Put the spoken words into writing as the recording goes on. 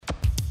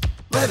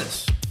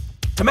lettuce,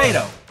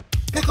 tomato,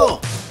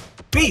 pickle,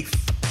 beef,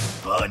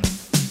 bun.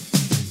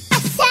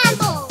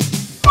 Assemble!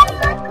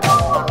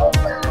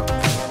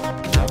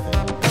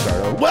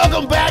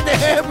 Welcome back to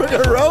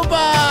Hamburger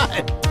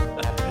Robot!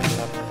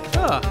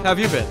 How have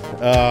you been?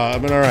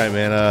 I've been all right,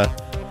 man. A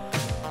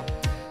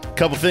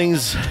couple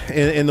things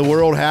in the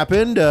world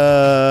happened.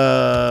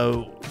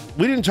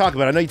 We didn't talk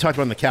about it. I know you talked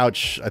about it on the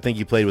couch. I think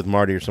you played with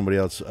Marty or somebody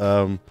else.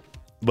 But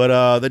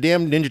the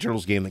damn Ninja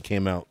Turtles game that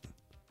came out.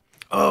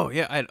 Oh,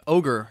 yeah, I had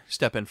Ogre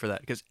step in for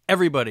that because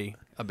everybody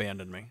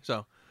abandoned me.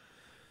 So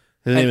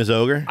His name is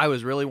Ogre? I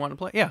was really wanting to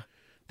play. Yeah.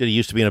 Did he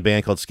used to be in a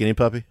band called Skinny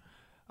Puppy?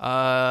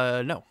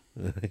 No.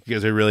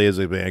 Because there really is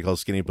a band called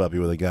Skinny Puppy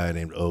with a guy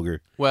named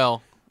Ogre.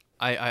 Well,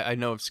 I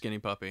know of Skinny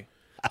Puppy.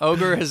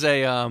 Ogre is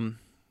an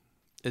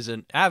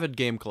avid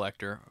game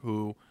collector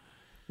who,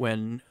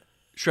 when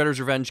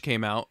Shredder's Revenge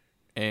came out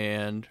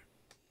and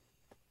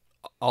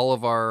all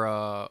of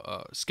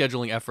our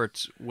scheduling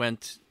efforts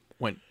went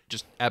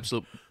just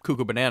absolute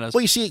cuckoo bananas.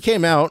 Well, you see, it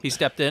came out. He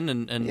stepped in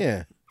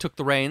and took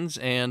the reins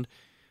and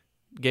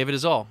gave it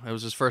his all. It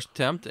was his first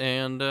attempt,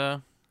 and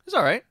it was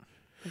all right.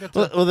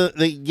 Well,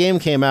 the game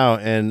came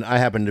out, and I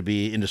happened to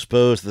be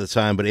indisposed at the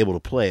time, but able to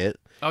play it.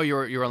 Oh, you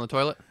were on the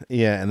toilet?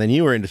 Yeah, and then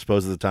you were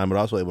indisposed at the time, but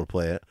also able to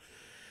play it.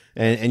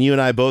 And you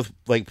and I both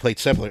played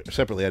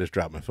separately. I just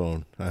dropped my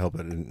phone. I hope it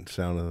didn't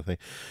sound on the thing.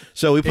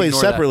 So we played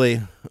Ignore separately.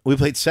 That. We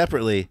played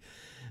separately,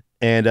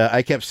 and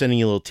I kept sending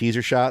you little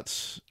teaser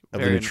shots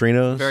of the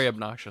neutrinos. Very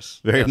obnoxious.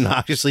 Very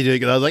obnoxiously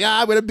doing it. I was like,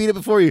 I'm going to beat it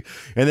before you.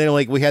 And then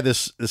we had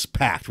this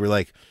pact. We're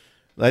like,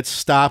 let's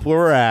stop where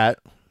we're at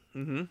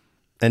and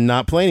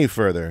not play any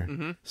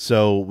further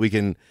so we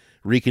can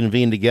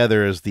reconvene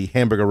together as the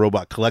Hamburger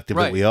Robot Collective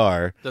that we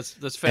are. Let's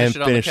finish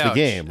it on finish the couch. the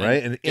game,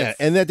 right?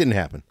 And that didn't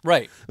happen.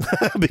 Right.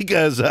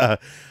 Because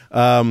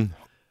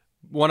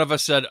one of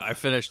us said, I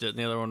finished it, and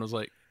the other one was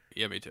like,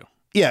 yeah, me too.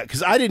 Yeah,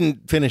 because I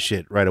didn't finish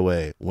it right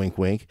away. Wink,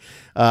 wink.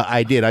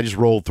 I did. I just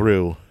rolled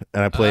through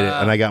and I played it,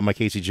 and I got my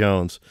Casey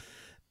Jones,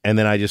 and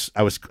then I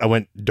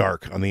went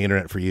dark on the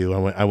internet for you.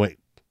 I went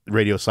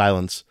radio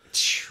silence,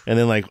 and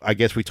then I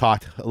guess we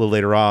talked a little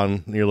later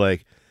on, and you're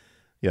like,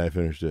 yeah, I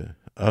finished it.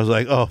 I was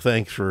like, oh,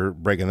 thanks for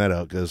breaking that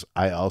out, because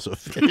I also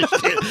finished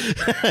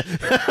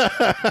it.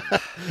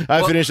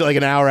 I finished it like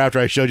an hour after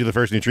I showed you the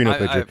first neutrino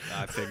picture.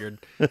 I figured.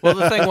 Well,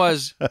 the thing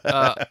was,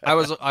 I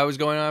was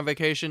going on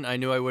vacation. I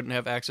knew I wouldn't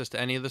have access to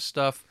any of this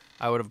stuff.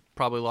 I would have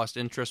probably lost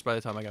interest by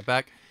the time I got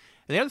back.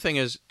 And the other thing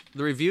is,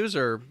 the reviews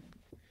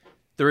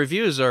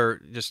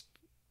are just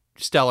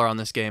stellar on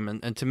this game.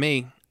 And to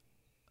me,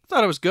 I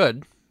thought it was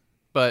good,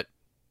 but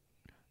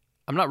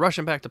I'm not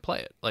rushing back to play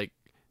it.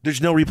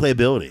 There's no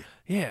replayability.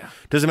 Yeah.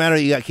 Doesn't matter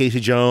if you got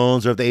Casey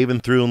Jones or if they even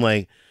threw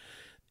in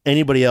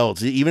anybody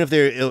else. Even if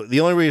the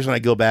only reason I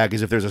go back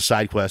is if there's a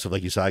side quest of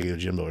Usagi or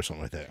Jimbo or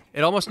something like that.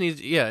 It almost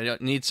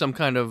needs some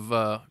kind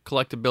of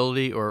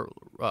collectability or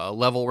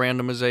level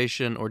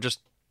randomization or just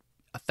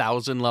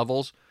 1,000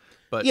 levels.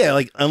 But yeah,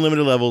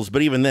 unlimited levels.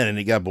 But even then,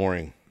 it got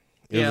boring.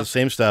 It was the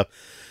same stuff.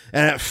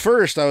 And at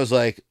first, I was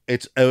like,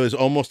 it was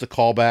almost a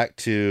callback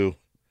to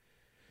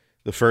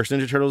the first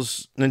Ninja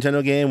Turtles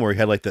Nintendo game where you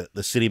had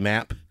the city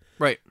map.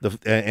 Right.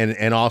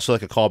 And also a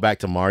callback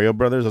to Mario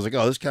Brothers. I was like,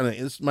 oh,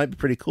 this might be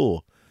pretty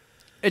cool.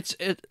 Let's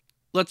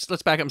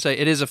back up and say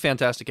it is a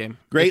fantastic game.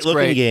 Great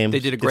looking game. They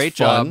did a great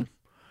job,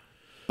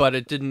 but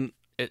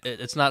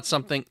it's not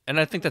something, and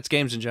I think that's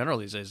games in general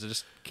these days. They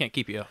just can't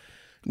keep you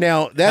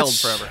now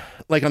that's held forever.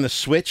 Like on the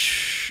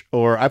Switch,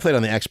 or I played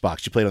on the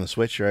Xbox. You played on the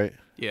Switch, right?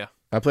 Yeah.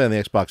 I played on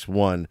the Xbox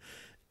One,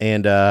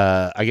 and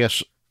I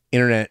guess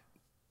internet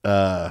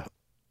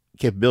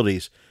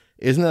capabilities.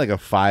 Isn't it a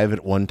 5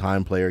 at one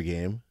time player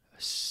game?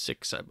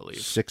 6, I believe.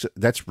 6.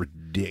 That's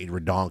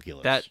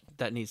ridiculous.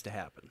 That needs to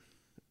happen.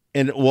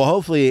 And well,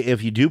 hopefully,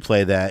 if you do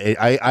play that,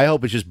 I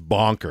hope it's just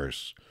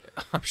bonkers.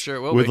 I'm sure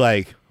it will. With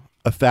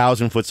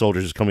 1,000 foot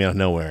soldiers just coming out of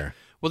nowhere.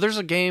 Well, there's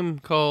a game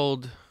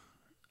called.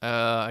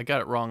 I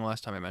got it wrong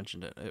last time I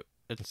mentioned it.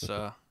 It's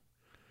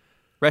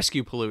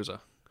Rescue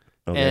Palooza.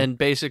 Okay. And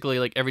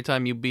basically, every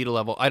time you beat a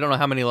level, I don't know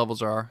how many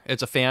levels there are.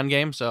 It's a fan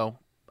game, so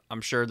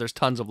I'm sure there's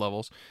tons of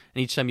levels.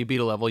 And each time you beat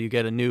a level, you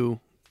get a new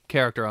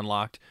character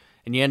unlocked.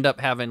 And you end up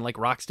having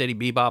Rocksteady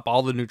Bebop,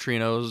 all the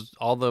neutrinos,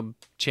 all the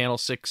Channel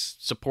 6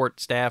 support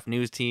staff,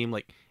 news team,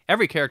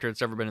 every character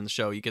that's ever been in the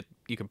show, you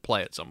can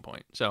play at some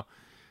point. So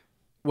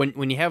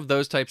when you have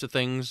those types of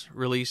things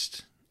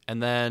released,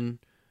 and then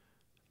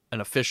an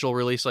official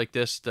release like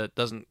this that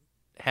doesn't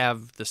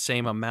have the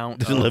same amount,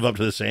 doesn't live up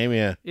to the same,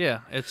 yeah. Yeah,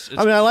 it's.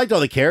 I mean, I liked all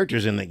the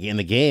characters in the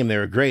game. They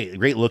were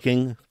great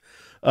looking.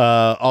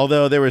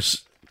 Although there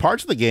was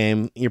parts of the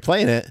game you're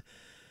playing it,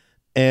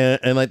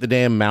 and the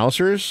damn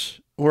mousers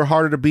were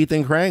harder to beat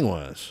than Krang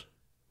was.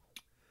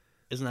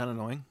 Isn't that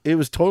annoying? It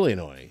was totally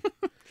annoying.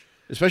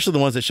 Especially the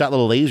ones that shot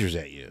little lasers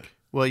at you.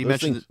 Well, you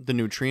mentioned the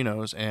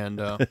neutrinos, and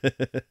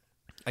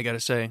I got to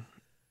say,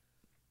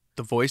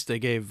 the voice they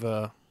gave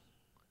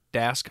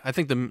Dask, I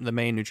think the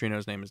main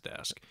neutrino's name is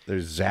Dask.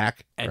 There's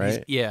Zach, and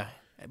right?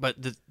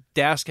 But the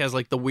Dask has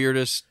the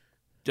weirdest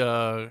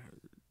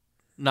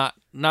not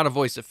a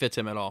voice that fits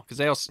him at all because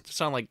they all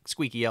sound like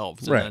squeaky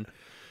elves. And Right. then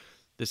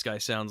this guy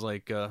sounds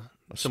like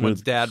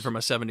someone's dad from a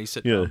 70s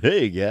sitcom. Yeah.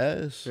 Hey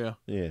guys. Yeah.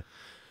 Yeah.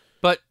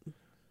 But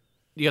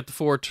you got the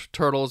four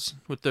turtles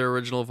with their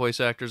original voice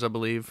actors, I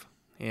believe,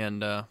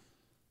 and I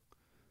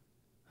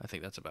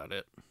think that's about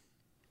it.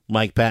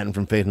 Mike Patton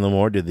from Faith No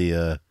More did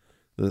the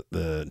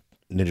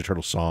Ninja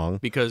Turtle song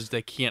Because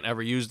they can't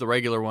ever use the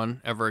regular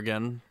one ever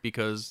again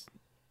because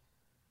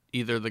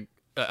either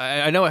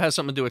I know it has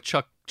something to do with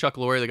Chuck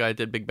Lorre, the guy that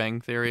did Big Bang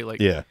Theory. Like,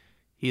 Yeah.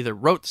 he either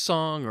wrote the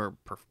song or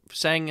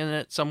sang in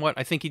it somewhat.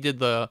 I think he did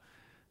the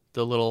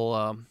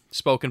little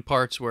spoken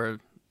parts where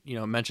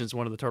mentions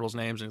one of the turtles'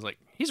 names and he's like,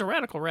 he's a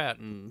radical rat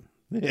and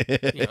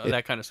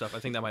that kind of stuff. I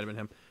think that might have been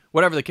him.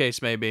 Whatever the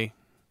case may be,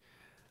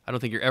 I don't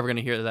think you're ever going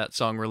to hear that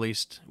song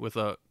released with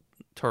a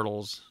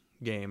Turtles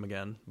game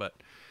again. But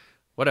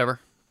whatever,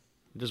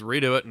 just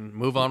redo it and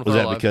move on with Was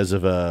our that lives. because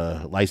of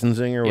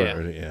licensing or Yeah.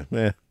 whatever?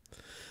 Yeah.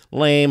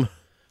 Lame.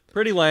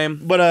 Pretty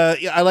lame.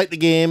 But yeah, I like the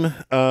game.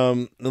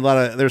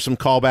 There's some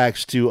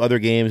callbacks to other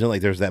games, and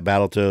like there's that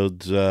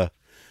Battletoads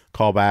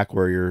callback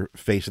where you're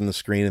facing the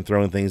screen and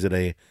throwing things at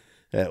a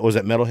was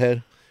that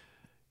Metalhead?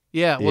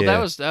 Yeah, well,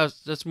 Yeah.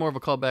 that's more of a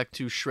callback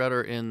to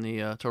Shredder in the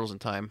Turtles in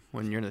Time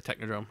when you're in the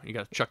Technodrome. You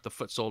got to chuck the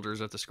foot soldiers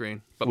at the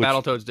screen. But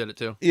Battletoads did it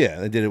too. Yeah,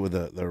 they did it with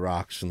the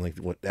rocks and like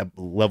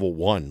level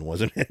 1,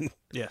 wasn't it?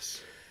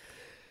 Yes.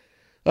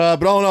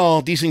 But all in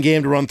all, decent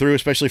game to run through,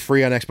 especially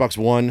free on Xbox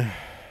One.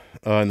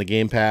 In the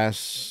Game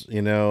Pass, I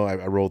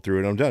rolled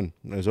through it. I'm done.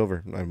 It was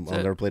over. I'll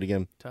never play it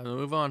again Time to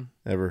move on.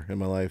 ever in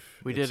my life.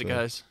 We did it,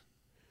 guys.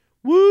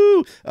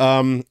 Woo!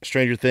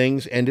 Stranger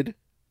Things ended.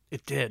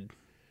 It did.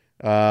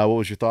 What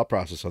was your thought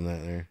process on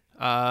that there?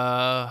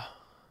 I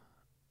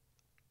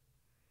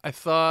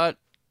thought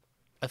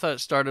it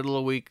started a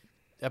little weak.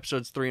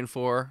 Episodes 3 and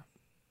 4.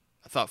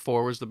 I thought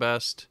 4 was the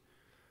best.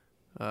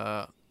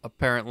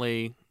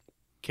 Apparently,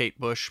 Kate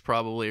Bush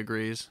probably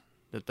agrees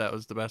that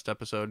was the best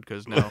episode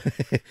because now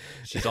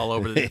she's all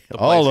over the place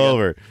All again.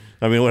 over.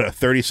 I mean, what a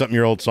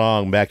 30-something-year-old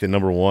song back to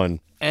number 1.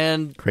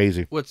 And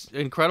Crazy. what's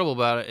incredible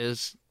about it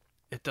is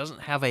it doesn't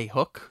have a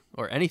hook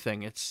or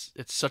anything. It's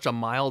such a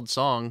mild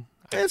song.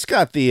 It's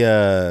got the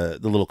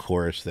little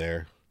chorus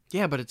there.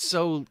 Yeah, but it's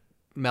so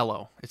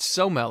mellow. It's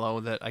so mellow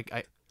that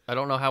I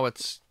don't know how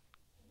it's.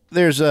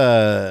 There's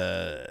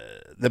the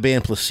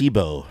band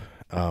Placebo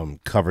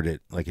covered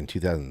it like in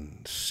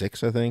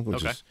 2006, I think,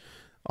 which is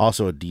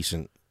also a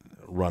decent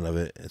run of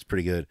it. It's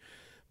pretty good.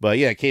 But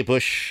yeah, Kate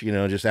Bush,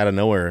 just out of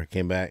nowhere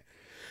came back.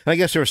 And I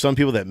guess there were some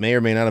people that may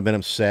or may not have been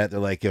upset. They're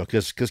like,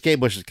 because Kate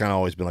Bush has kind of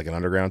always been like an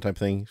underground type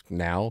thing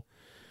now.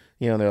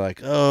 They're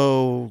like,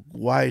 oh,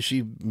 why is she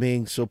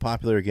being so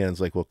popular again? It's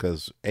like, well,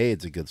 because A,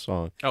 it's a good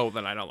song. Oh,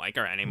 then I don't like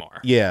her anymore.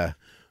 Yeah.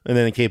 And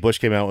then Kate Bush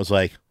came out and was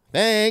like,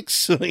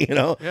 thanks.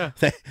 Yeah.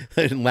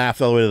 They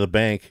laughed all the way to the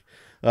bank.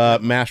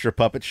 Master of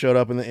Puppets showed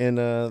up in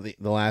the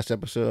last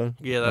episode.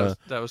 Yeah,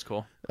 that was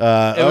cool.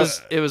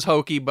 It was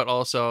hokey, but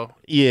also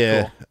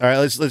yeah. cool. All right,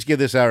 let's get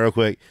this out real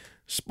quick.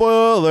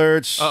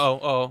 Spoilers.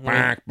 Oh.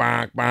 Bonk,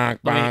 bonk, bonk,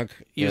 bonk.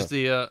 Use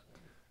the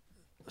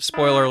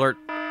spoiler alert.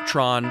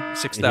 Tron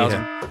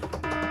 6000.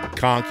 Yeah.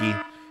 Conky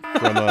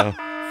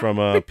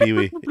from Pee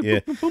Wee.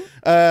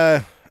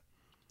 Yeah.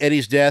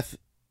 Eddie's death.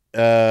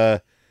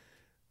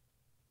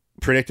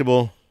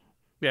 Predictable.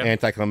 Yeah.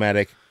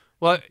 Anticlimactic.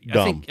 Well,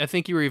 Dumb. I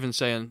think you were even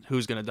saying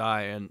who's gonna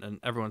die, and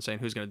everyone's saying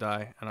who's gonna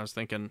die, and I was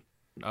thinking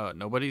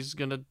nobody's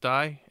gonna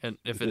die, and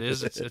if it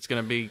is, it's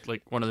gonna be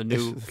like one of the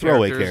new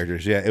Throwaway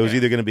characters. Yeah, it was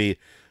either going to be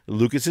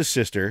Lucas's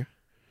sister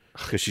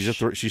because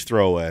she's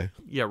throwaway.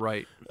 Yeah,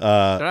 right.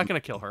 They're not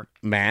gonna kill her.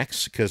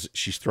 Max because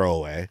she's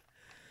throwaway,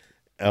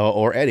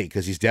 or Eddie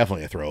because he's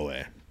definitely a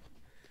throwaway.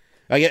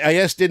 I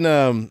guess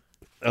didn't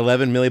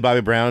 11 Millie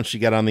Bobby Brown? She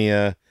got on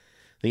the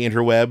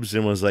interwebs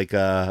and was like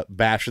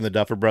bashing the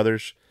Duffer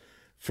Brothers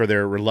for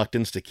their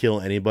reluctance to kill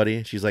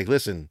anybody. She's like,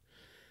 listen,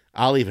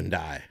 I'll even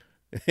die.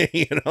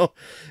 And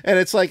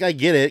it's like, I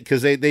get it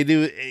because they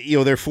do,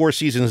 they're 4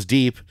 seasons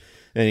deep,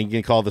 and you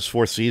can call this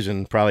 4th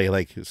season probably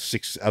like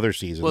 6 other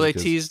seasons. Well, they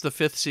teased the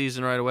 5th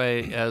season right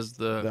away as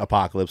the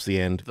Apocalypse, the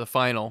end. the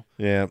final.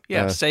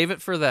 Yeah. Save it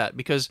for that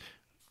because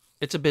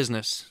it's a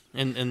business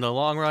in the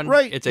long run.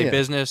 Right, It's a yeah.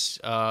 business.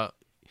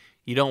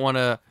 You don't want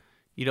to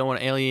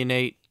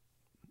alienate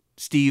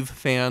Steve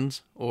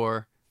fans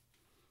or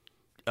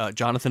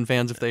Jonathan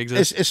fans if they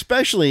exist.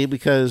 Especially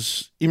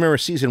because you remember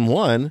season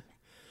 1,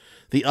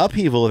 the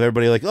upheaval of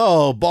everybody like,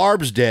 oh,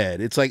 Barb's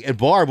dead. It's like, and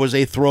Barb was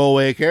a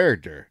throwaway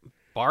character.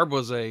 Barb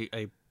was a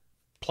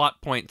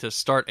plot point to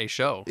start a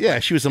show. Yeah,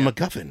 she was a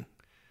MacGuffin.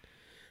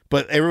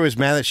 But everyone was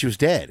mad that she was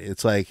dead.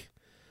 It's like,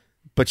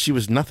 but she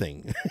was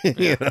nothing.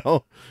 She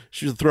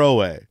was a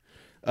throwaway.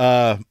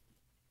 I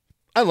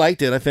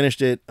liked it. I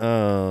finished it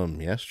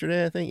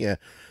yesterday, I think. Yeah,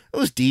 it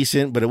was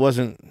decent, but it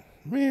wasn't.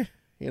 It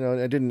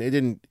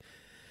didn't.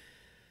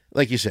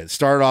 Like you said,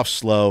 started off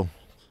slow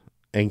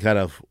and kind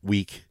of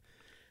weak.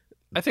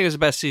 I think it was the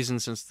best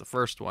season since the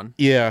first one.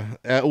 Yeah,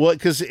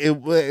 because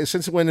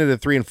since it went into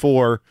 3 and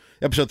 4,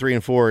 episode 3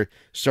 and 4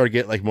 started to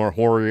get like more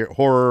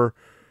horror,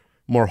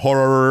 more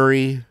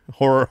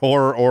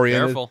horror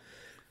oriented. Careful.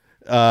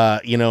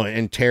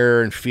 And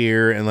terror and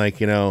fear and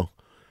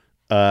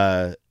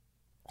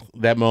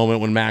that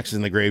moment when Max is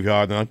in the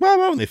graveyard, they're like, blah,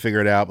 blah, and they figure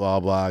it out, blah,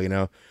 blah,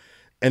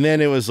 And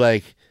then it was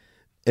like,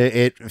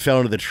 it fell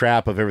into the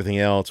trap of everything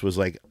else, was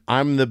like,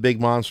 I'm the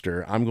big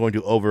monster. I'm going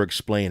to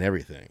over-explain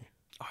everything.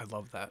 Oh, I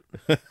love that.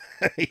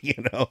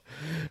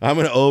 I'm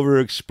going to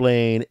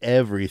over-explain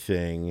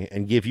everything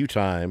and give you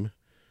time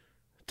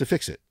to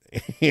fix it,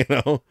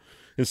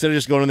 Instead of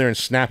just going in there and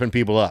snapping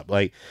people up.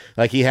 Like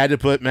he had to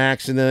put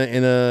Max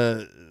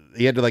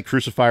he had to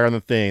crucify her on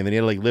the thing, then he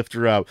had to lift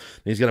her up,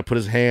 and he's got to put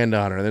his hand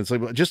on her, and then it's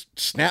like, just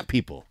snap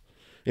people.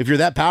 If you're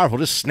that powerful,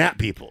 just snap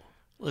people.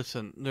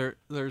 Listen,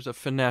 there's a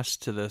finesse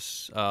to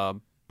this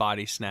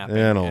body snapping.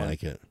 I don't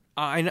like it.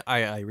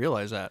 I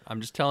realize that. I'm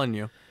just telling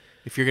you,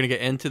 if you're gonna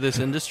get into this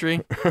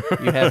industry,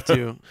 you have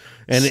to.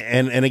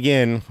 And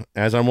again,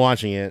 as I'm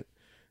watching it,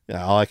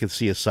 all I could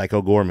see is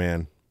Psycho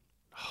Gorman.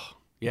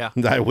 Yeah,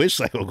 I wish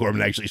Psycho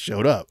Gorman actually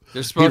showed up.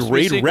 There's supposed to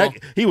be a sequel.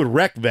 He would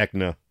wreck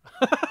Vecna.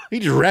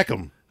 He'd just wreck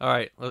him. All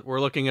right,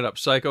 we're looking it up.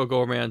 Psycho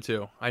Gorman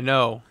 2. I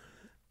know.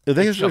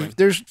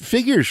 There's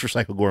figures for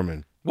Psycho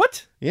Gorman.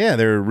 What? Yeah,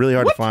 they're really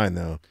hard to find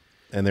though,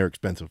 and they're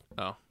expensive.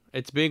 Oh,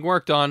 it's being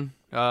worked on.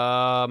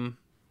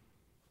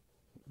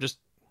 Just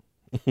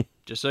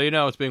so you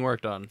know, it's being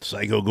worked on.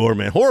 Psycho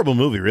Gorman, horrible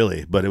movie,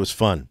 really, but it was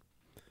fun.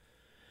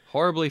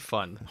 Horribly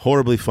fun.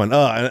 Horribly fun.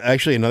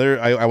 Actually,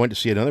 I went to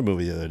see another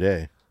movie the other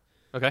day.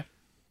 Okay.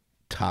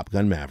 Top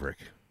Gun Maverick.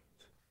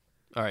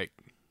 All right,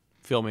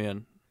 fill me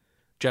in.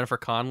 Jennifer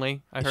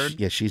Connelly, I heard.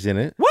 Yeah, she's in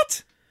it.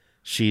 What?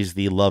 She's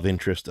the love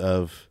interest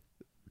of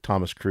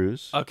Thomas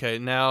Cruise. Okay,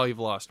 now you've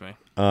lost me.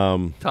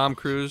 Tom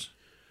Cruise.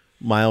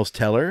 Miles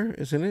Teller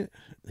is in it.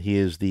 He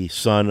is the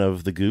son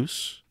of the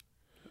goose.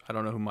 I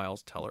don't know who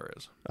Miles Teller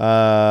is.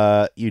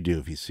 You do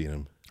if you've seen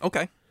him.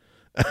 Okay.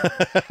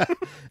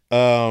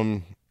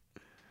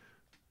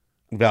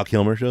 Val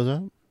Kilmer shows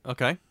up.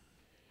 Okay.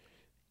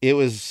 It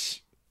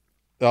was.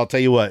 I'll tell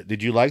you what.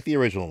 Did you like the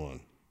original one?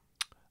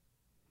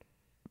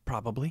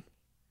 Probably.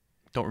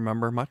 Don't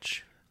remember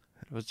much.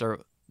 Was there a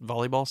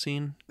volleyball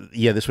scene?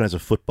 Yeah, this one has a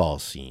football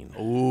scene.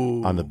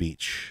 Ooh. On the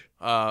beach.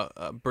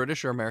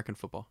 British or American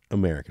football?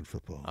 American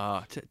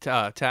football.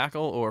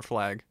 Tackle or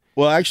flag?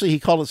 Well, actually, he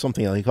called it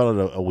something else. He called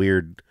it a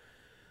weird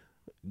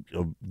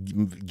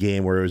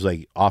game where it was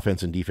like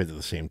offense and defense at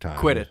the same time.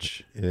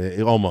 Quidditch.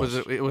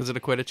 Almost. Was it a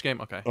Quidditch game?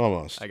 Okay.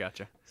 Almost. I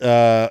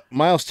gotcha.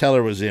 Miles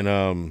Teller was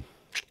in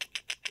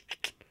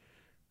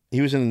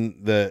he was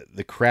in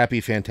the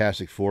crappy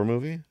Fantastic Four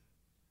movie.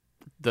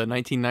 The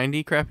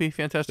 1990 crappy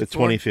Fantastic the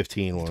Four?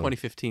 2015 one.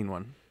 2015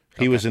 one.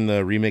 He was in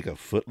the remake of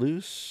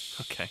Footloose.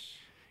 Okay.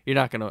 You're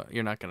not gonna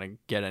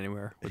get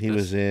anywhere with he this.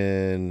 was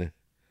in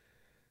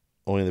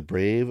Only the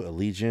Brave,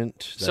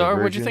 Allegiant. So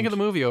what'd you think of the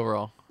movie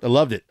overall? I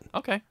loved it.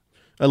 Okay.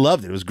 I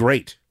loved it. It was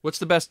great. What's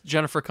the best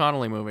Jennifer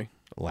Connelly movie?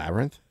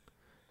 Labyrinth.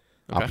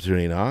 Okay.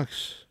 Opportunity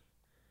Knocks.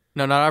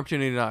 No, not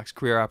Opportunity Knocks.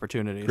 Career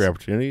Opportunities. Career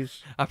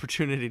Opportunities.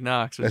 Opportunity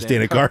Knocks. That's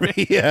Dana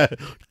Carvey. Yeah.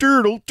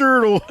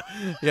 Turtle.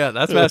 Yeah,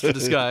 that's Master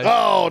Disguise.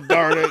 Oh,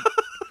 darn it.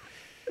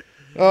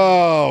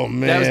 Oh,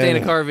 man. That was Dana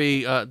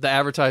Carvey. The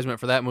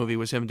advertisement for that movie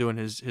was him doing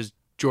his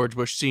George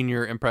Bush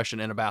Sr. impression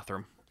in a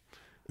bathroom.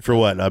 For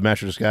what?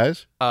 Master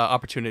Disguise?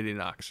 Opportunity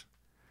Knocks.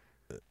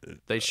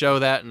 They show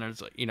that, and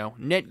it's like,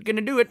 Ned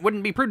gonna do it,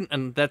 wouldn't be prudent,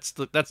 and that's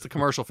the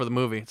commercial for the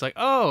movie. It's like,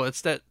 oh,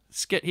 it's that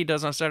skit he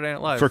does on Saturday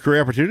Night Live for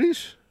Career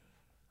Opportunities.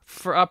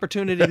 For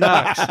Opportunity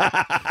Knocks.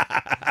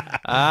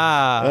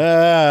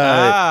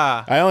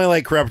 I only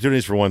like Career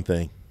Opportunities for one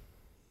thing.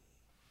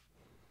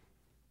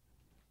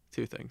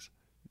 Two things.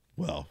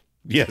 Well,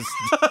 yes,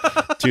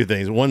 two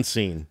things. One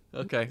scene.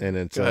 Okay, and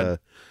it's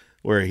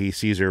where he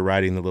sees her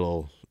riding the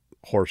little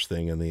horse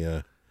thing in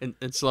the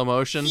in slow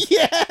motion.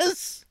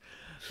 Yes.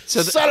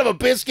 So son of a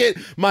biscuit,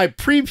 my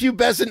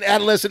prepubescent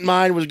adolescent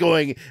mind was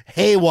going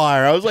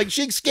haywire. I was like,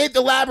 she escaped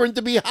the labyrinth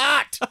to be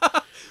hot.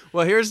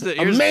 Well, here's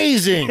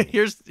amazing.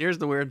 Here's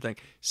the weird thing.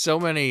 So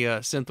many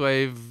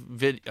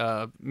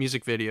synthwave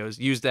music videos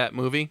use that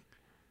movie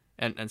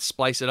and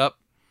splice it up,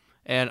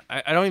 and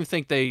I don't even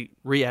think they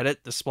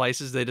re-edit the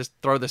splices. They just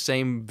throw the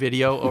same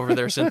video over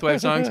their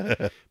synthwave songs.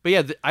 But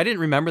yeah, I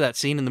didn't remember that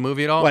scene in the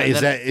movie at all. Wait,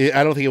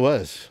 I don't think it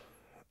was.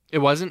 It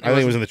wasn't. I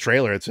think it was in the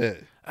trailer. That's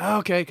it. Oh,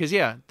 okay, because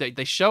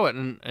they show it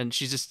and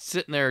she's just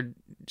sitting there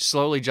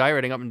slowly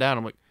gyrating up and down.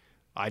 I'm like,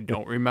 I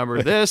don't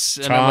remember this.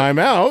 And Time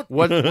out.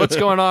 What's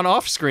going on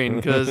off screen?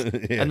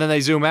 And then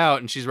they zoom out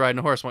and she's riding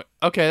a horse. I'm like,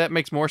 okay, that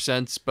makes more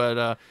sense.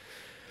 But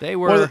they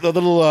were the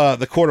little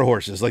the quarter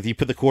horses. Like you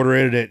put the quarter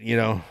in it,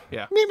 Yeah.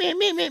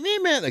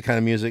 That kind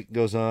of music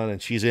goes on,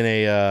 and she's in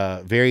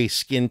a very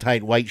skin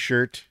tight white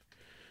shirt,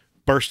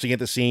 bursting at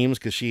the seams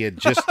because she had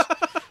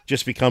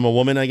just become a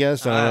woman. I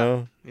guess I don't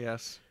know.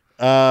 Yes.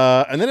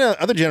 And then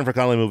other Jennifer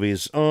Connelly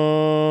movies.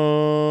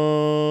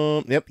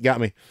 Yep, got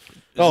me.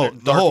 The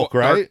Hulk,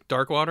 right?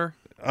 Dark Water.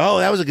 Oh,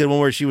 that was a good one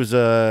where she was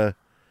a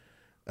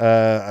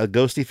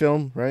ghosty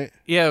film, right?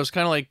 Yeah, it was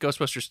kind of like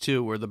Ghostbusters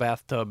 2, where the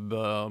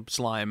bathtub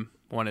slime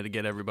wanted to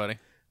get everybody.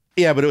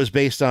 Yeah, but it was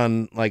based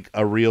on like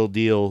a real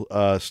deal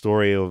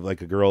story of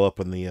like a girl up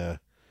in the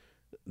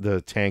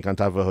tank on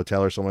top of a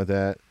hotel or something like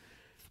that.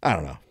 I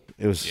don't know.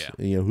 It was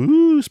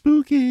ooh,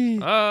 spooky.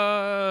 It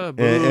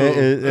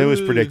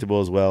was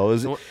predictable as well.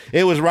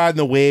 It was riding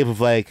the wave of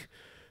like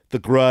The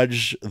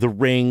Grudge, The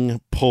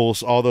Ring,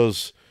 Pulse, all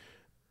those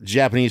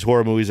Japanese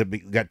horror movies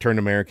that got turned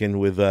American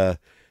with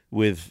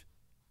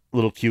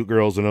little cute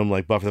girls in them.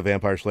 Like Buffy the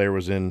Vampire Slayer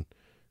was in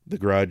The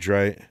Grudge,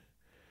 right?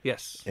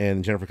 Yes.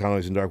 And Jennifer Connelly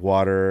was in Dark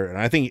Water, and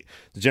I think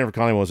the Jennifer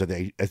Connelly one was at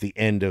the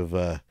end of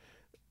the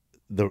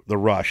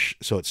Rush,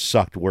 so it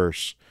sucked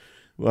worse.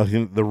 Well, I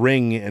think The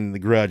Ring and The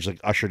Grudge like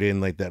ushered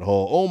in like that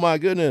whole oh my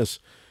goodness,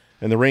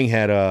 and The Ring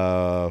had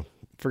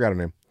forgot her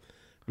name,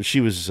 but she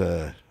was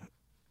gonna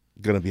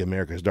be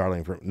America's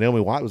darling for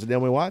Naomi Watts. Was it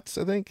Naomi Watts?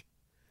 I think.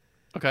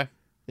 Okay.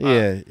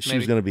 Yeah, she maybe.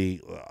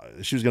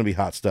 was gonna be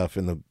hot stuff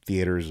in the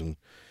theaters and.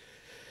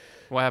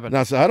 What happened?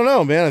 No, so I don't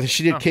know, man. I think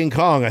she did King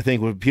Kong. I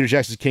think with Peter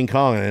Jackson's King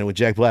Kong and with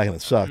Jack Black, and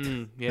it sucked.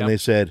 Yeah. And they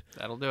said,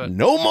 "That'll do it.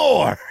 No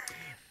more.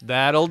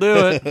 That'll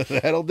do it.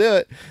 That'll do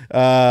it."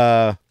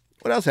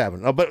 What else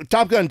happened? Oh, but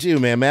Top Gun 2,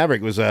 man.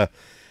 Maverick was why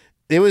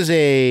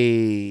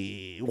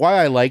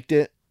I liked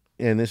it,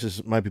 and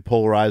this might be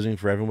polarizing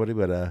for everybody,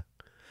 but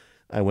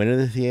I went to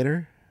the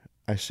theater,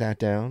 I sat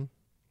down,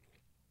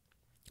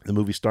 the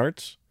movie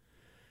starts,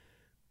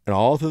 and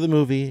all through the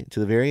movie to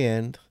the very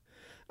end.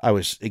 I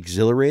was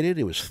exhilarated.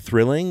 It was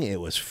thrilling. It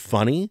was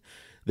funny.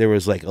 There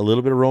was like a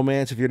little bit of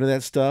romance if you're into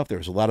that stuff. There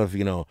was a lot of,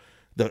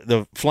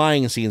 the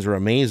flying scenes were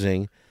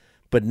amazing,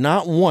 but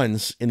not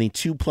once in the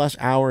 2+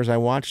 hours I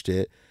watched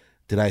it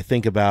did I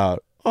think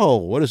about, oh,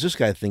 what does this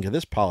guy think of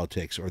this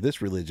politics or this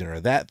religion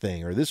or that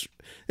thing or this?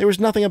 There was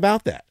nothing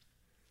about that.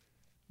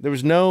 There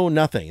was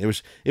nothing. It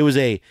was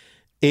a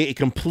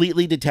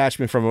completely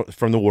detachment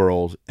from the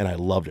world, and I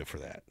loved it for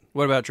that.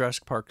 What about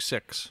Jurassic Park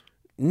 6?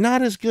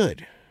 Not as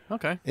good.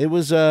 Okay. It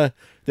was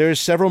there's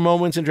several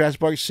moments in Jurassic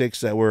Park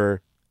 6 that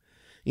were,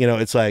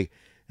 it's like,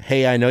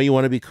 hey, I know you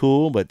want to be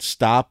cool, but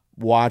stop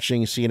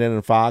watching CNN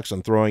and Fox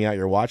and throwing out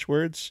your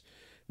watchwords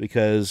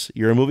because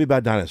you're a movie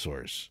about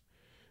dinosaurs.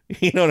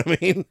 You know what I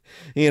mean?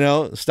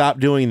 Stop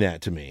doing that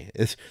to me.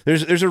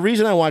 There's a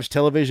reason I watch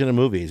television and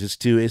movies. It's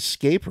to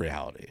escape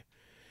reality.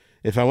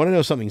 If I want to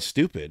know something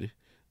stupid,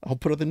 I'll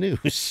put on the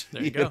news.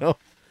 There you go.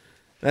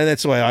 And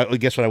that's why I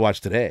guess what I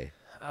watched today.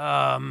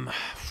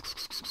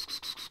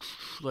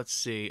 Let's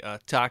see.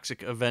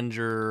 Toxic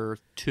Avenger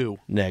 2.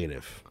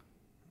 Negative.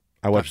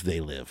 I watched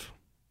They Live.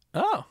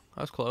 Oh,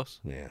 that was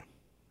close. Yeah.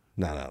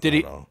 No. Did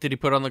he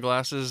put on the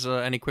glasses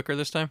any quicker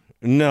this time?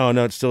 No,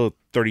 it's still a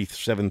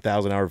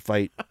 37,000-hour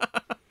fight.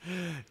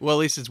 Well, at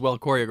least it's well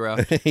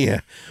choreographed.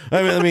 Yeah.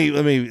 Let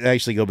me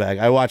actually go back.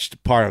 I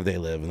watched part of They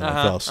Live and then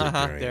I fell asleep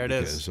during there it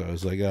is. I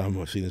was like, I'm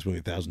going to see this movie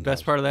 1,000 times.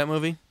 Best part of that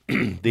movie?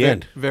 The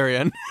end. Very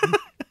end.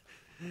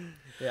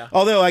 Yeah.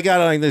 Although I got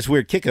like this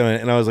weird kick on it,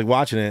 and I was like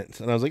watching it,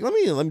 and I was like, let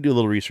me do a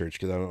little research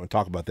because I want to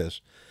talk about this.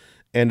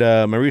 And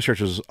my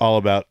research was all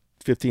about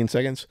 15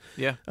 seconds.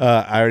 Yeah.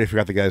 I already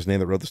forgot the guy's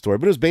name that wrote the story,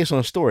 but it was based on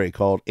a story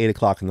called 8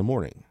 o'clock in the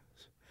morning.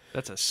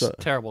 That's a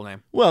terrible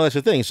name. Well, that's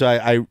the thing. So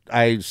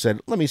I said,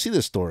 let me see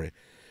this story,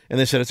 and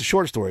they said it's a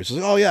short story. So I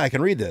was like, oh yeah, I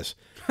can read this.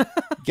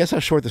 Guess how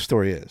short the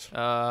story is?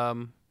 I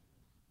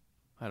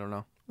don't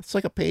know. It's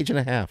like a page and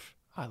a half.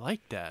 I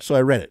like that. So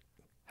I read it.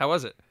 How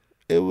was it?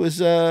 It was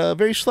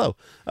very slow.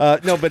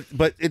 No,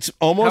 but it's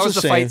almost How was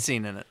the the same. fight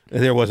scene in it?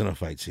 There wasn't a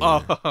fight scene.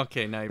 Oh,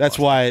 okay. Now That's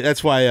why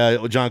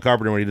John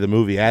Carpenter, when he did the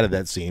movie, added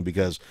that scene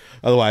because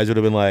otherwise it would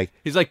have been like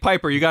he's like,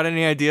 Piper, you got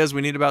any ideas?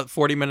 We need about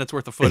 40 minutes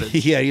worth of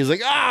footage. yeah, he's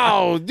like,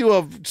 oh, do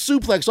a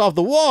suplex off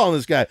the wall on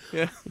this guy.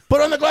 Yeah.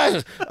 Put on the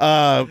glasses.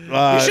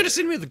 You should have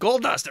seen me with the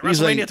gold dust at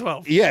WrestleMania like,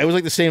 12. Yeah, it was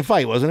like the same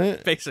fight, wasn't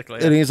it?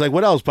 Basically. And he's like,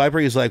 what else, Piper?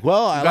 He's like,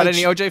 well, I got like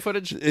any OJ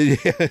footage?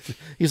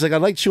 He's like, I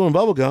like chewing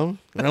bubble gum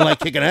and I like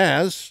kicking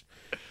ass.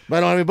 But I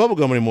don't have any bubble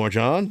gum anymore,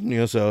 John.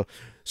 So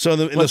in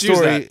the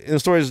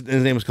story, his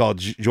name is called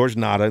George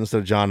Nada instead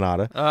of John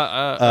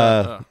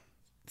Nada.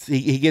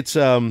 He gets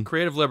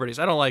creative liberties.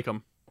 I don't like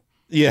them.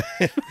 Yeah,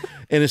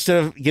 and instead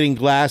of getting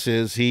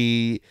glasses,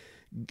 the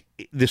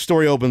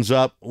story opens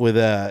up with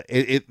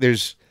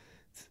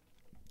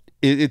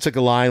it's like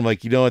a line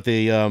like at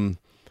the end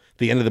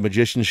of the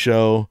magician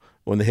show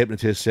when the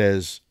hypnotist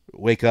says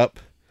 "wake up"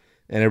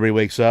 and everybody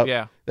wakes up.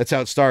 Yeah, that's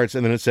how it starts,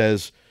 and then it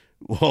says.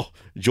 Well,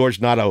 George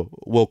Nada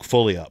woke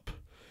fully up.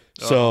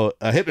 So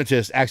a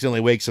hypnotist accidentally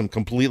wakes him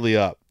completely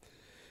up.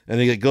 And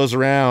he goes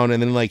around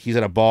and then like he's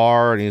at a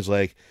bar and he's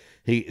like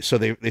they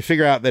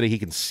figure out that he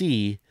can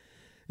see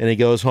and he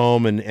goes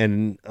home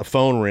and a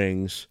phone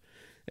rings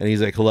and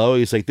he's like, hello?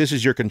 He's like, this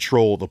is your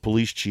control, the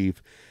police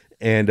chief.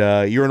 And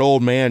you're an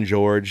old man,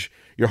 George.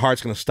 Your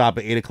heart's gonna stop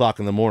at 8 o'clock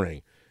in the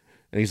morning.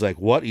 And he's like,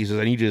 what? He says,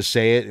 I need you to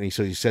say it. And he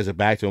says it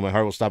back to him, my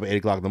heart will stop at 8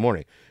 o'clock in the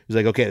morning. He's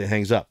like, okay, then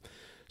hangs up.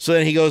 So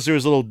then he goes through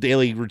his little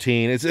daily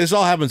routine. This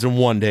all happens in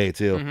one day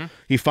too. Mm-hmm.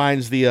 He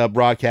finds the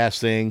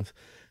broadcast thing.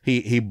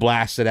 He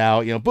blasts it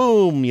out.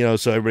 Boom.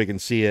 So everybody can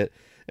see it.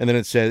 And then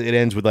it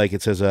ends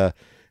with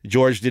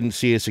George didn't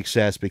see his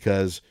success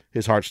because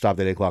his heart stopped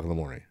at 8 o'clock in the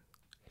morning.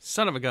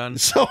 Son of a gun.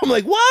 So I'm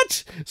like,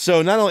 what?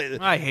 So not only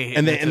I hate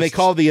and they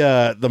call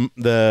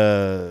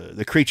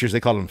the creatures, they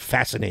called them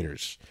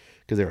fascinators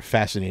because they were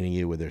fascinating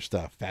you with their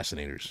stuff.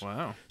 Fascinators.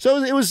 Wow.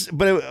 So it was,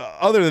 but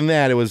other than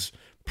that, it was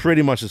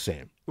pretty much the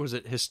same. Was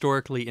it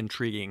historically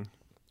intriguing?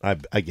 I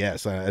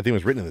guess. I think it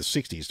was written in the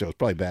 60s, so it was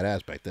probably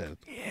badass back then.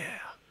 Yeah.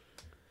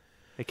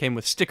 It came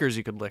with stickers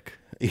you could lick.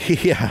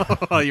 Yeah.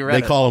 Oh, you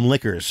read They call them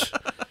lickers.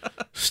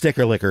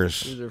 Sticker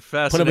lickers. These are Put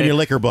fascinating. them in your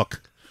liquor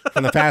book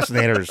from the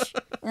Fascinators.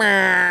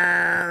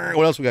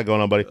 What else we got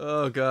going on, buddy?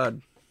 Oh,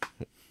 God.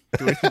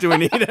 Do we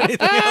need anything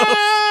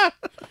else?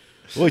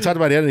 Well, we talked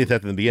about identity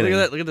theft in the beginning.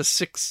 Look at that. Look at the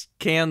 6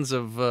 cans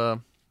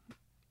of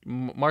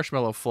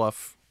marshmallow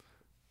fluff.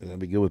 That'd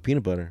be good with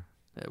peanut butter.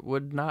 It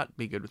would not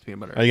be good with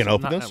peanut butter. Are you going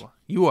to open Not- this?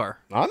 You are.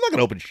 I'm not going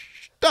to open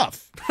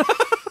stuff.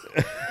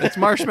 It's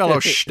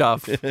marshmallow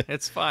stuff.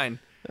 It's fine.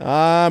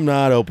 I'm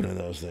not opening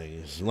those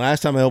things.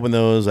 Last time I opened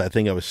those, I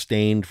think I was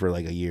stained for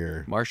like a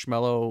year.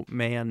 Marshmallow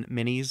Man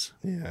minis.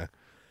 Yeah.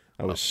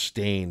 I was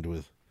stained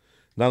with...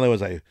 Not only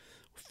was I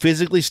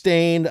physically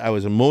stained, I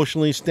was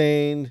emotionally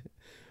stained,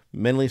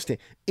 mentally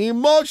stained.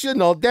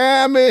 Emotional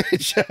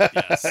damage!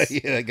 Yes.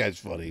 Yeah, that guy's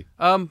funny.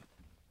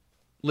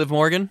 Liv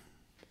Morgan.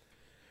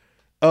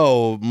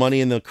 Oh,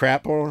 money in the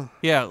crap hole?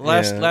 Yeah,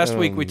 last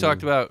week we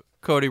talked about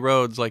Cody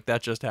Rhodes like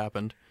that just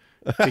happened.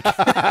 Because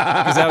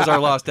that was our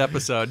lost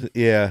episode.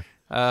 Yeah.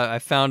 I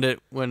found it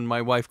when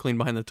my wife cleaned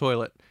behind the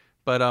toilet.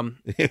 But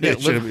yeah,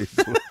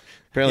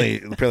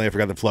 apparently I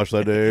forgot to flush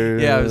that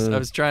day. yeah, I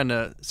was trying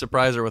to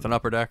surprise her with an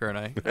upper decker, and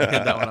I hit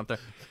that one up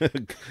there.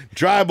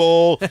 Dry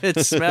bowl.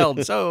 It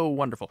smelled so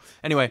wonderful.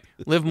 Anyway,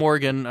 Liv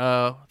Morgan,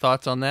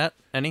 thoughts on that?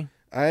 Any?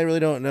 I really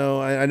don't know.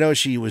 I know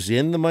she was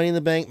in the Money in the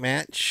Bank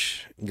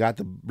match, got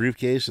the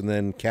briefcase, and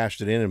then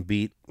cashed it in and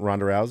beat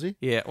Ronda Rousey.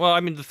 Yeah. Well,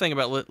 I mean, the thing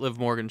about Liv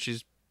Morgan,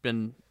 she's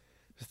been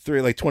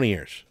 20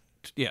 years.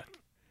 yeah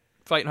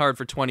fighting hard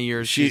for 20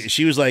 years.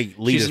 She was like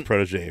Lita's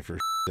protege for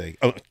sake.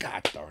 Oh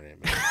God darn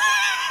it!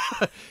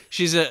 Man.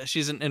 She's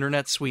an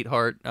internet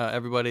sweetheart.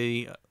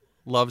 Everybody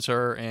loves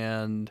her,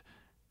 and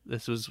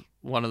this was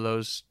one of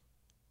those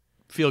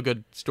feel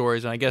good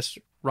stories. And I guess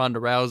Ronda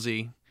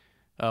Rousey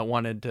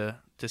wanted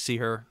to see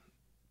her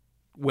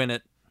win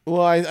it.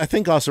 Well, I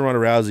think also Ronda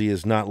Rousey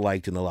is not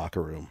liked in the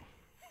locker room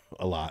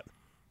a lot,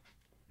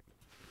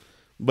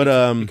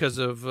 but because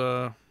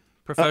of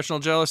professional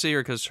jealousy,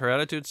 or because her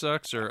attitude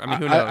sucks, or I mean,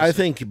 who knows? I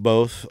think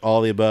both,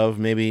 all the above.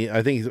 Maybe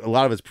I think a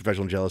lot of it's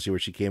professional jealousy, where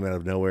she came out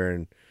of nowhere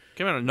and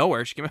came out of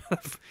nowhere. She came out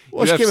of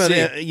well, UFC. she came out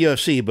of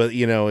UFC, but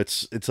you know,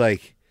 it's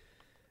like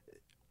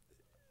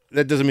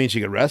that doesn't mean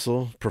she could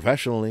wrestle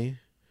professionally.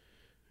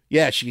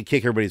 Yeah, she could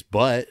kick everybody's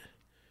butt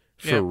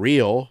for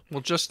real.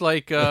 Well, just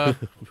like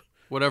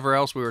whatever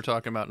else we were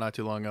talking about not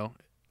too long ago.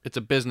 It's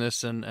a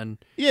business, and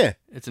yeah,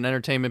 it's an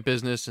entertainment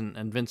business, and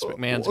Vince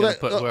McMahon's going to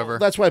put whoever.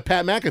 That's why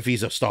Pat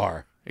McAfee's a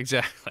star.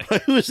 Exactly.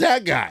 Who's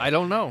that guy? I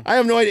don't know. I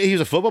have no idea. He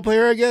was a football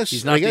player, I guess.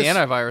 He's not the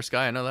antivirus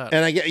guy. I know that.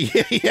 And I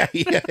get, yeah.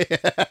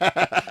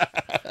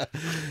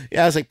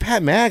 I was like,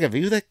 Pat McAfee,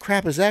 who the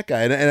crap is that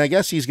guy? And I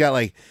guess he's got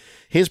like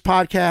his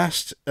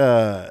podcast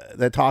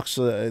that talks.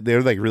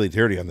 They're like really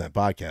dirty on that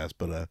podcast,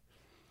 but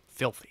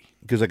filthy.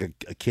 Because like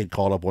a kid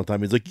called up one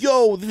time, he's like,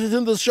 "Yo, this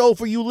isn't the show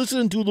for you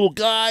listening to, little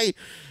guy."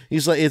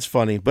 He's like, it's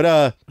funny,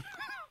 but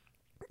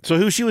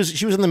so she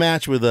was in the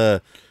match with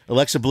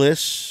Alexa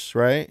Bliss,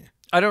 right?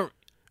 It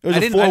was a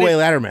 4-way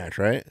ladder match,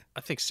 right?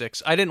 I think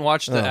 6. I didn't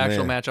watch the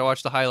actual match. I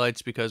watched the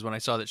highlights because when I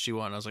saw that she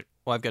won, I was like,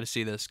 well, I've got to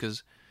see this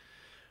because,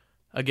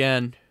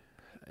 again,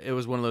 it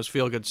was one of those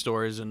feel-good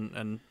stories,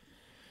 and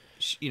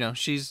she, you know,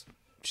 she's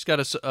got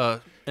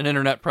an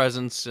internet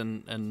presence,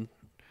 and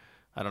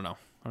I don't know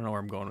where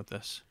I'm going with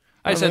this.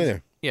 I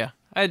said, yeah,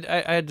 I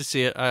had to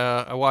see it.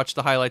 I watched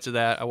the highlights of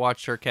that. I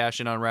watched her cash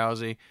in on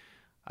Rousey.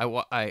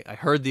 I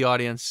heard the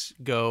audience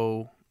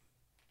go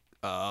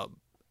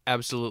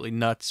absolutely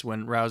nuts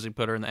when Rousey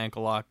put her in the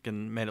ankle lock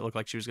and made it look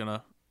like she was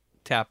gonna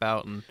tap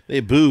out, and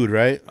they booed,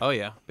 right? Oh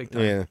yeah, big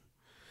time. Yeah,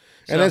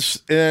 and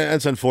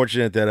that's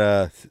unfortunate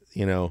that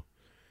you know,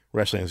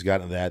 wrestling has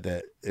gotten to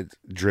that it's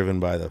driven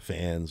by the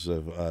fans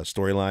of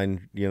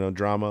storyline, you know,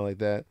 drama like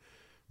that.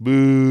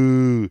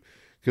 Boo.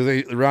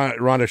 Because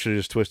Ronda should have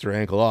just twisted her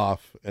ankle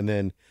off, and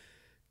then,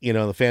 you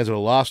know, the fans would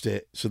have lost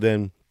it. So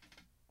then,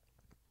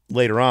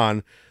 later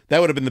on, that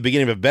would have been the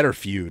beginning of a better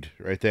feud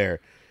right there.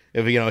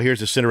 If, you know, here's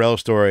the Cinderella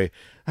story.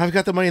 I've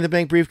got the Money in the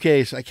Bank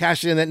briefcase. I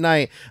cashed it in that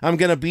night. I'm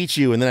gonna beat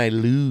you, and then I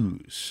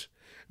lose.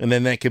 And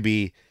then that could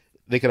be,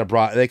 they could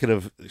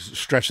have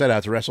stretched that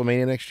out to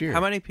WrestleMania next year. How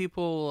many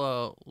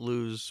people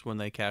lose when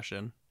they cash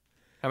in?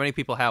 How many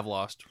people have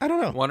lost? I don't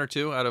know. 1 or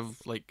 2 out of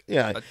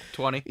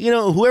 20? You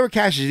know, whoever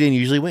cashes in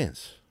usually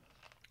wins.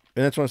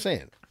 And that's what I'm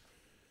saying.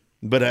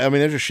 But, I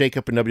mean, there's a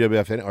shakeup in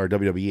WWF or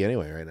WWE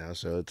anyway right now.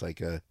 So it's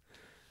like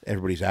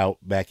everybody's out,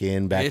 back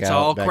in, back out. It's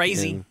all back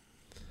crazy. In.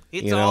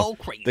 It's all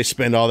crazy. They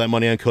spend all that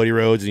money on Cody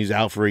Rhodes and he's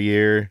out for a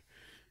year.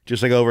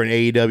 Just like over in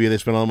AEW, they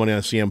spend all the money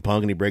on CM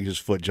Punk and he breaks his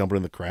foot jumping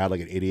in the crowd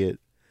like an idiot.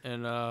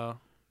 And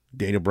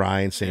Daniel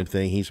Bryan, same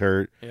thing. He's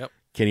hurt. Yep.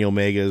 Kenny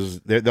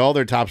Omega's. All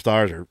their top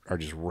stars are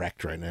just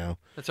wrecked right now.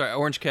 That's right.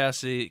 Orange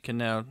Cassidy can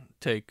now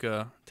take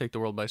the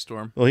world by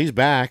storm. Well, he's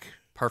back.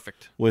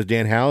 Perfect. With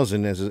Dan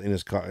Housen in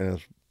his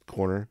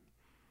corner.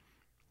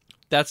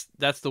 That's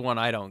the one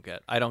I don't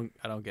get. I don't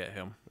get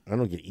him. I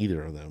don't get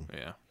either of them.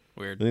 Yeah,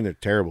 weird. I think they're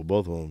terrible,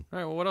 both of them. All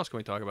right. Well, what else can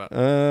we talk about?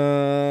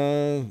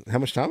 How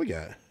much time we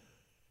got?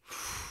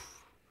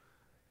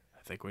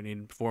 I think we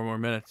need 4 more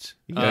minutes.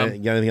 You got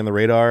anything on the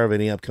radar of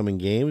any upcoming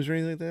games or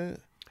anything like that?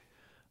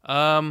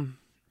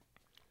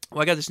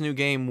 Well, I got this new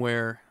game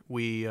where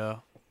we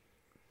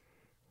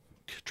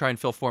try and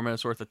fill 4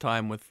 minutes worth of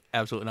time with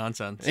absolute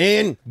nonsense.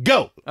 And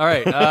go. All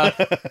right.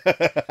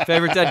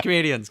 Favorite dead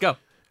comedians, go.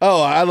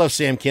 Oh, I love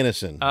Sam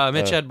Kinison.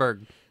 Mitch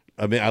Hedberg.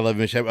 I love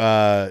Mitch.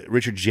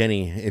 Richard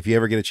Jeni. If you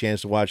ever get a chance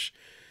to watch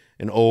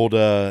an old,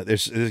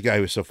 this guy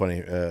was so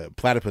funny.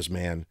 Platypus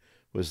Man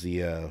was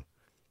the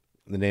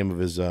name of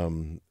his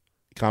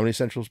Comedy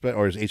Central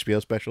or his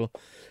HBO special,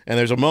 and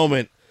there's a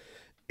moment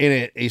in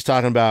it. He's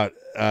talking about.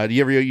 Do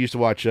you ever used to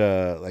watch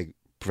like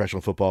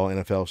professional football,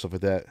 NFL, stuff like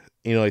that?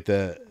 You know, like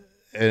the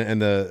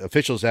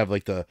officials have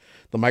like the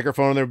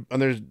microphone on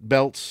their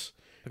belts.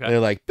 Okay. And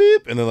they're like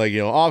beep, and they're like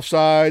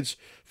offsides.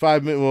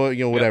 5 minutes, well,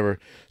 whatever. Yep.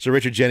 So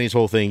Richard Jeni's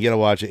whole thing, you gotta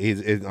watch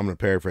it. I'm gonna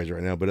paraphrase it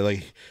right now, but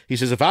he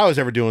says, if I was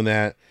ever doing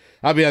that,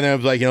 I'd be on there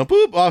and be like,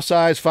 boop,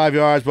 offsides, 5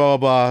 yards, blah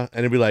blah blah,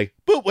 and it'd be like,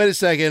 boop, wait a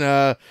second,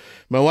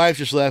 my wife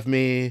just left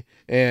me,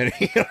 and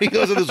he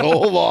goes on this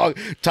whole long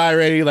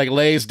tirade, he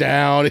lays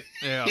down.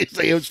 Yeah,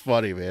 it was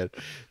funny, man.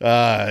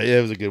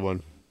 It was a good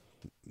one.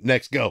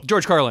 Next, go.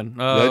 George Carlin,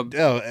 Bill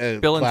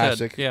classic, and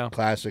Ted, yeah,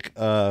 classic.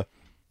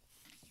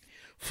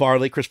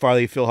 Chris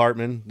Farley, Phil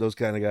Hartman, those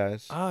kind of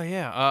guys. Oh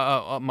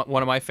yeah,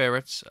 one of my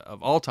favorites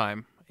of all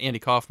time, Andy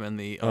Kaufman,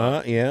 the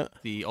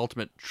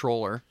ultimate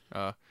troller.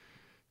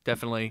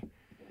 Definitely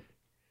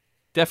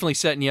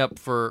setting you up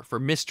for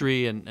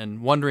mystery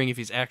and wondering if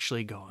he's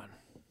actually going.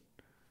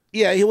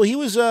 Yeah, he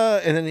was,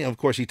 and then of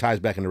course he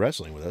ties back into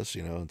wrestling with us.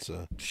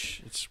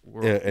 We're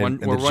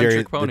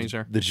one-trick ponies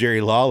here. The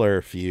Jerry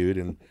Lawler feud,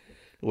 and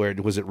where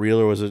was it real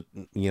or was it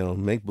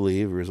make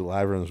believe or was it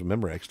live or was it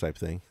Memorex type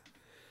thing?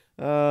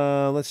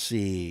 Let's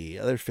see.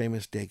 Other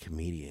famous dead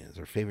comedians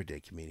or favorite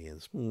dead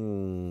comedians.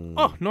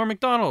 Oh, Norm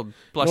Macdonald.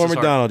 Norm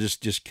Macdonald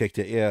just kicked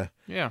it. Yeah.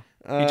 Yeah.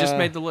 He just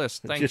made the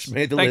list. Thanks.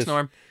 Thanks, list.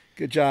 Norm.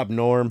 Good job,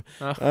 Norm.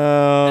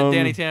 And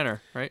Danny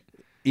Tanner, right?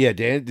 Yeah,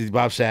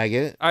 Bob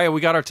Saget. All right,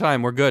 we got our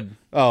time. We're good.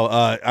 Oh,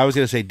 I was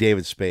gonna say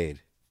David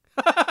Spade.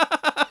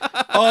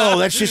 Oh,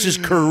 that's just his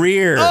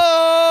career.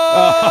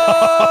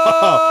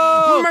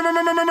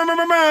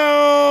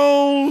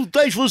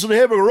 Thanks for listening to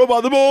Hamburger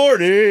Robot in the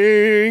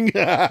Morning.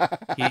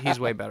 He's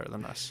way better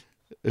than us.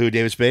 Who,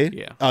 David Spade?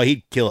 Yeah. Oh,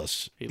 he'd kill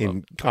us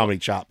in comedy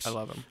chops. I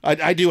love him.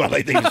 I do. I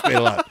like David Spade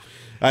a lot.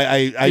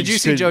 Did you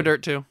see Joe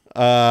Dirt too?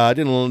 I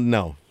didn't.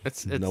 No.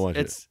 It's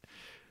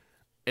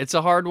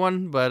a hard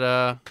one,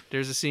 but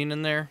there's a scene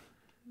in there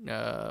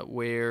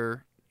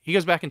where he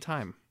goes back in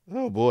time.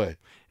 Oh boy.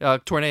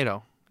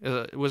 Tornado.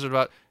 Was it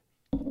about?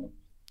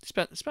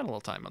 Spent a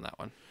little time on that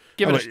one.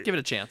 Give it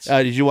a chance.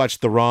 Did you watch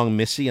The Wrong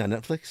Missy on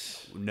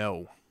Netflix?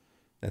 No.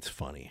 That's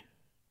funny.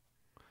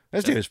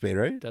 That's David Spade,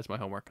 right? That's my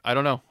homework. I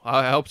don't know.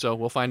 I hope so.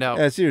 We'll find out.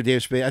 Yeah, it's either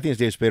David Spade. I think it's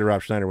David Spade or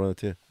Rob Schneider, one of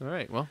the two. All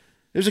right. Well,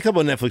 there's a couple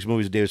of Netflix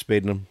movies with David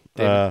Spade in them.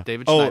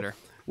 David Schneider.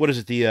 What is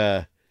it?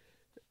 The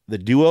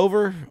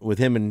Do-Over with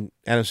him and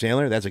Adam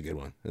Sandler. That's a good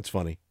one. It's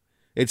funny.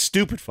 It's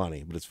stupid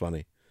funny, but it's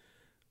funny.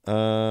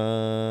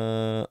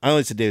 I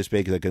only said David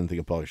Spade because I couldn't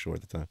think of Pauly Shore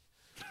at the time.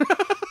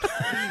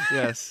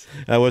 Yes.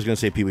 I was going to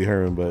say Pee Wee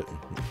Herman, but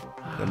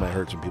that might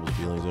hurt some people's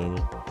feelings. I don't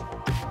know.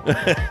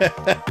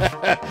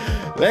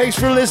 Thanks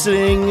for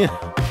listening.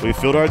 We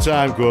filled our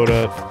time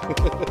quota.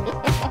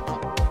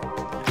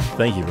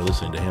 Thank you for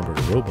listening to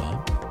Hamburger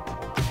Robot.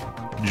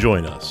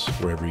 Join us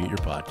wherever you get your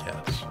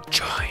podcasts.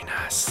 Join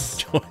us.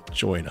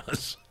 Join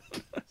us.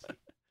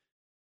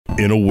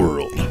 In a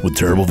world with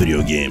terrible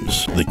video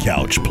games, the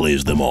couch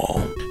plays them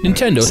all.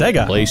 Nintendo,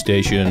 Sega,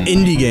 PlayStation,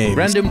 indie games,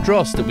 random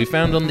dross that we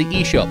found on the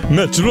eShop,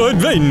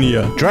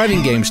 Metroidvania,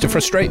 driving games to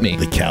frustrate me,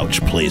 The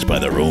couch plays by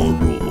their own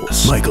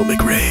rules. Michael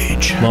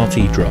McRage,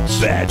 Marty Dross,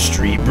 Bad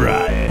Street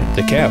Brian,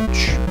 The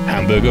Couch,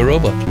 Hamburger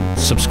Robot.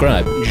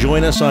 Subscribe.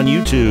 Join us on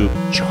YouTube.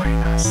 Join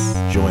us.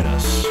 Join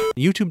us.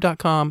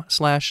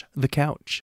 YouTube.com/thecouch.